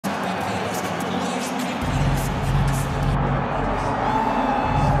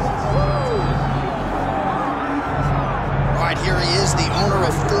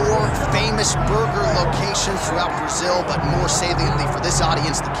famous burger locations throughout Brazil, but more saliently for this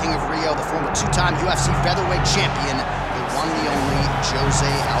audience, the King of Rio, the former two-time UFC featherweight champion, the one and only Jose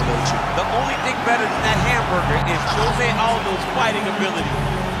Aldo Jr. The only thing better than that hamburger is Jose Aldo's fighting ability.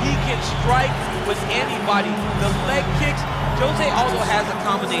 He can strike with anybody. The leg kicks, Jose Aldo has a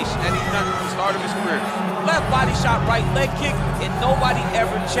combination that he's done at the start of his career. Left body shot, right leg kick, and nobody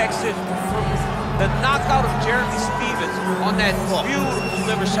ever checks it. From the knockout of Jeremy Stevens on that beautiful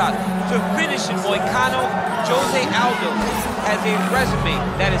liver shot to finish in Moicano, Jose Aldo has a resume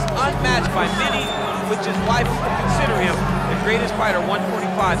that is unmatched by many, which is why people consider him the greatest fighter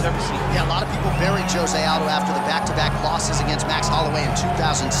 145's ever seen. Yeah, a lot of people buried Jose Aldo after the back-to-back losses against Max Holloway in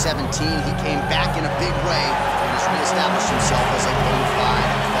 2017. He came back in a big way and has reestablished himself as a bona fide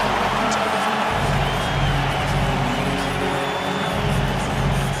featherweight contender.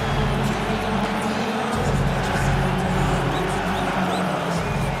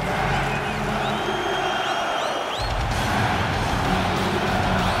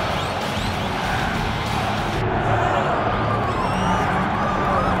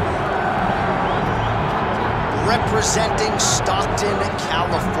 Representing Stockton,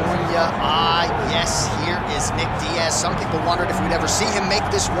 California. Yes, here is Nick Diaz. Some people wondered if we'd ever see him make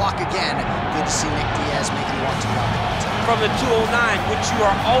this walk again. Good to see Nick Diaz making the walk to the octagon. From the 209, which you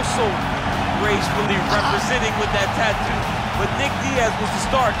are also gracefully representing with that tattoo. But Nick Diaz was the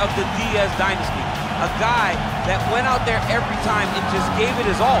start of the Diaz dynasty. A guy that went out there every time and just gave it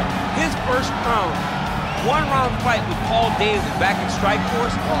his all. His first one-round fight with Paul Davis back in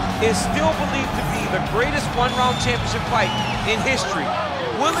Strikeforce is still believed to be the greatest one-round championship fight in history.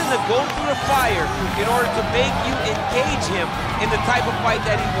 Willing to go through the fire in order to make you engage him in the type of fight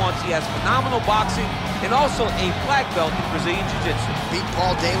that he wants. He has phenomenal boxing and also a black belt in Brazilian Jiu-Jitsu. Beat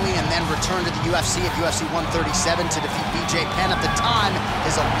Paul Daly and then returned to the UFC at UFC 137 to defeat BJ Penn. At the time,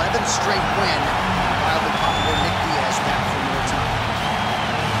 his 11th straight win. Wildly popular Nick Diaz back for more time.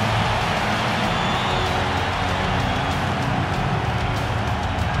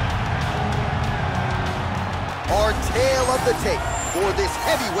 Our tale of the tape for this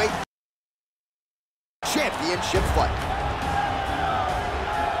heavyweight championship fight.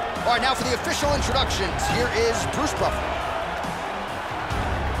 All right, now for the official introductions, here is Bruce Buffer.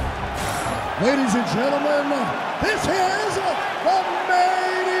 Ladies and gentlemen, this is the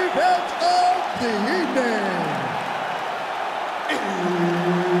main event of the evening.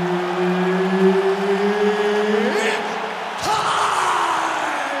 It's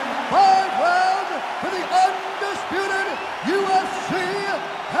time! 5 rounds for the undisputed UFC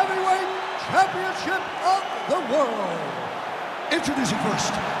Heavyweight Championship of the world. Introducing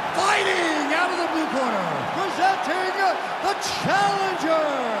first, fighting out of the blue corner, presenting the challenger,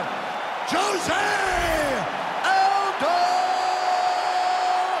 Jose Aldo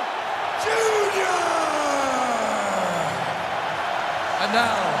Jr. And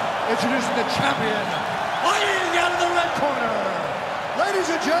now, introducing the champion, fighting out of the red corner. Ladies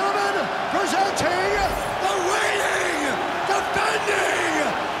and gentlemen, presenting the reigning, defending,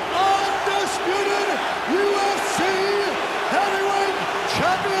 undisputed UFC Heavyweight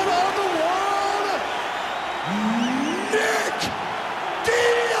Champion of the world, Nick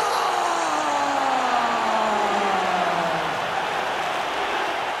Diaz!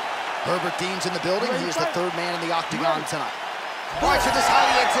 Herbert Dean's in the building. He is the third man in the octagon tonight. All right, so this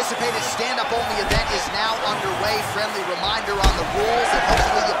highly anticipated stand-up-only event is now underway. Friendly reminder on the rules, and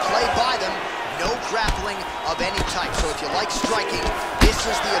hopefully you play by them. No grappling of any type. So if you like striking, this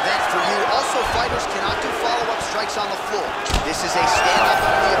is the event for you. Also, fighters cannot do follow-up strikes on the floor. This is a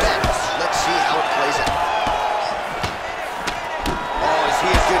stand-up-only event. Let's see how it plays out. Oh, is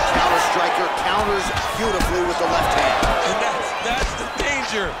he a good counter striker? Counters beautifully with the left hand. And that's the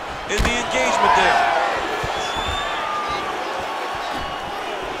danger in the engagement there.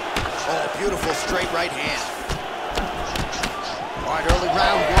 Oh, beautiful straight right hand. All right, early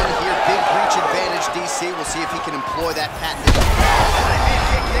round one here. Big reach advantage, DC. We'll see if he can employ that patented. Head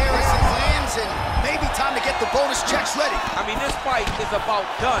kick there as it lands, and maybe time to get the bonus checks ready. I mean, this fight is about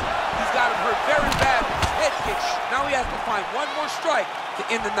done. He's got him hurt very bad with his head kick. Now he has to find one more strike to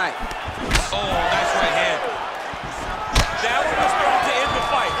end the night. Oh, nice right hand. That one was going to end the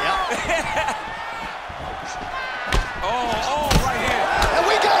fight. Yep. oh, right hand. And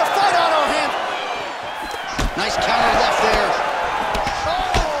we got a fight on our hands. Nice counter left there.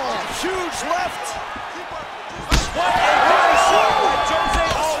 Oh, huge left. What a nice shot by Jose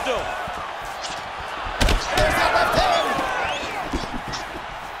Aldo. There's that left hand.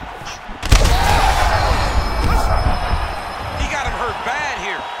 He got him hurt bad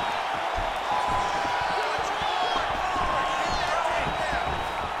here.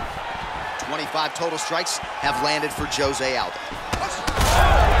 total strikes have landed for Jose Aldo.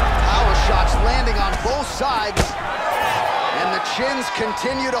 Power shots landing on both sides, and the chins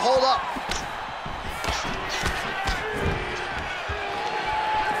continue to hold up.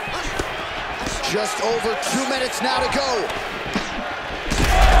 Just over 2 minutes now to go.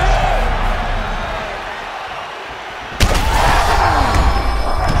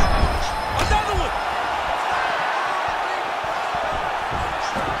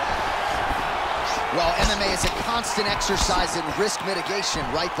 Well, MMA is a constant exercise in risk mitigation,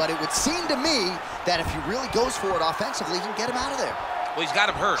 right? But it would seem to me that if he really goes for it offensively, he can get him out of there. Well, he's got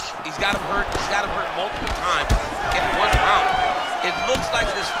him hurt. He's got him hurt. He's got him hurt multiple times in one round. It looks like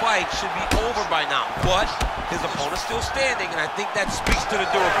this fight should be over by now, but his opponent's still standing, and I think that speaks to the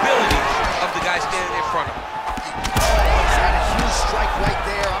durability of the guy standing in front of him. He's got a huge strike right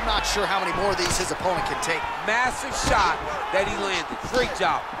there. I'm not sure how many more of these his opponent can take. Massive shot that he landed. Great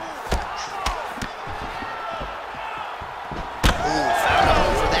job. Ooh, found a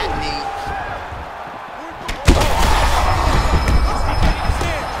hole for that knee.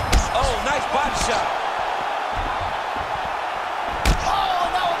 Oh, nice body shot. Oh,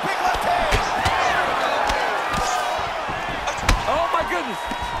 now a big left hand. Oh, my goodness.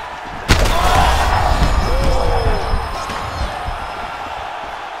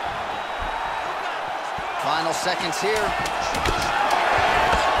 Final seconds here.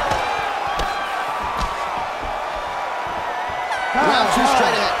 Round 2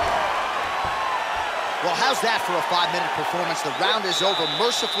 straight ahead. Well, how's that for a 5-minute performance? The round is over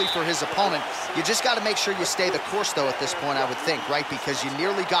mercifully for his opponent. You just got to make sure you stay the course, though, at this point, I would think, right? Because you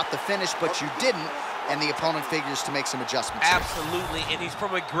nearly got the finish, but you didn't, and the opponent figures to make some adjustments. Absolutely, and he's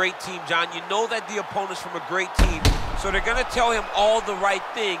from a great team, John. You know that the opponent's from a great team, so they're going to tell him all the right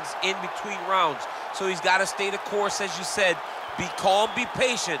things in between rounds. So he's got to stay the course, as you said. Be calm, be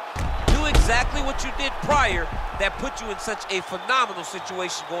patient. Do exactly what you did prior that put you in such a phenomenal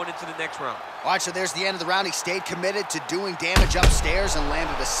situation going into the next round. All right, so there's the end of the round. He stayed committed to doing damage upstairs and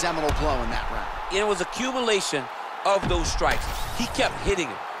landed a seminal blow in that round. It was accumulation of those strikes. He kept hitting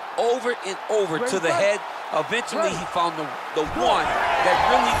him over and over to the head. Eventually, he found the one that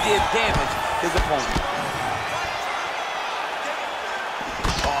really did damage his opponent.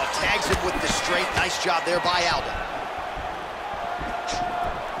 Oh, tags him with the straight. Nice job there by Aldo.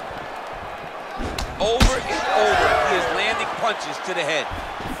 Over and over, he is landing punches to the head.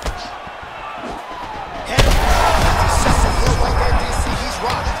 He's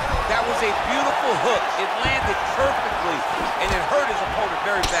rocked. That was a beautiful hook. It landed perfectly, and it hurt his opponent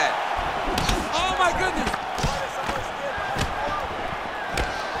very bad. Oh, my goodness.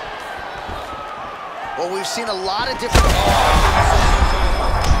 Well, we've seen a lot of different...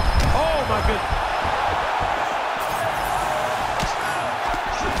 Oh, my goodness.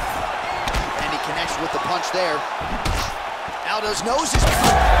 Connects with the punch there. Aldo's nose is...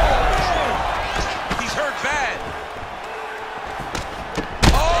 He's hurt bad.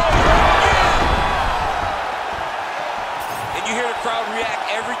 Oh, yeah! And you hear the crowd react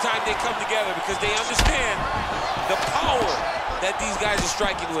every time they come together because they understand the power that these guys are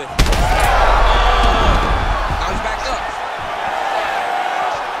striking with. Now he's back up.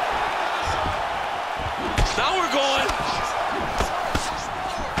 Now we're going.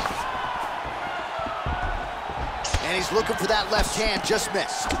 And he's looking for that left hand, just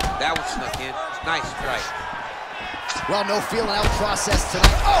missed. That was snuck in. Nice strike. Well, no feeling out process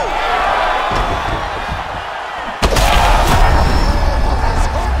tonight. Oh! That's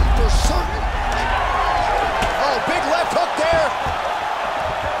hurting for certain. Oh, big left hook there.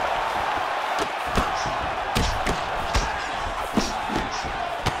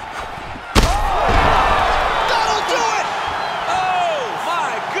 That'll do it! Oh,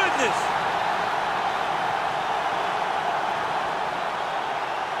 my goodness!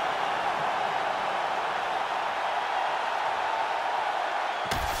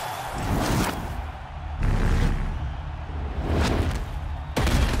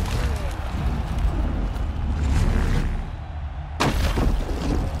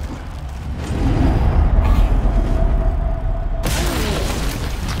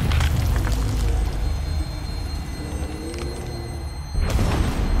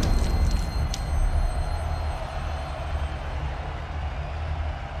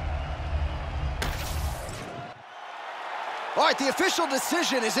 All right, the official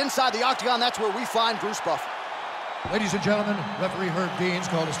decision is inside the octagon. That's where we find Bruce Buffer. Ladies and gentlemen, referee Herb Dean's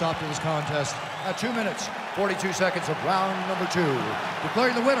called a stop to this contest at 2 minutes, 42 seconds of round number 2.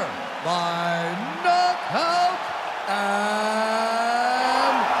 Declaring the winner by knockout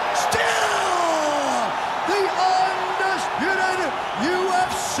and still the undisputed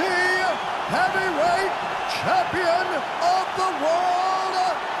UFC heavyweight champion of the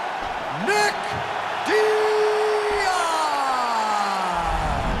world, Nick Diaz.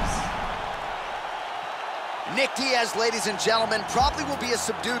 Nick Diaz, ladies and gentlemen, probably will be a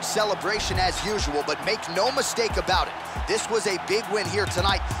subdued celebration as usual, but make no mistake about it. This was a big win here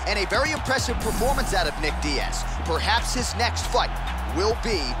tonight and a very impressive performance out of Nick Diaz. Perhaps his next fight will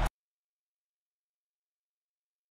be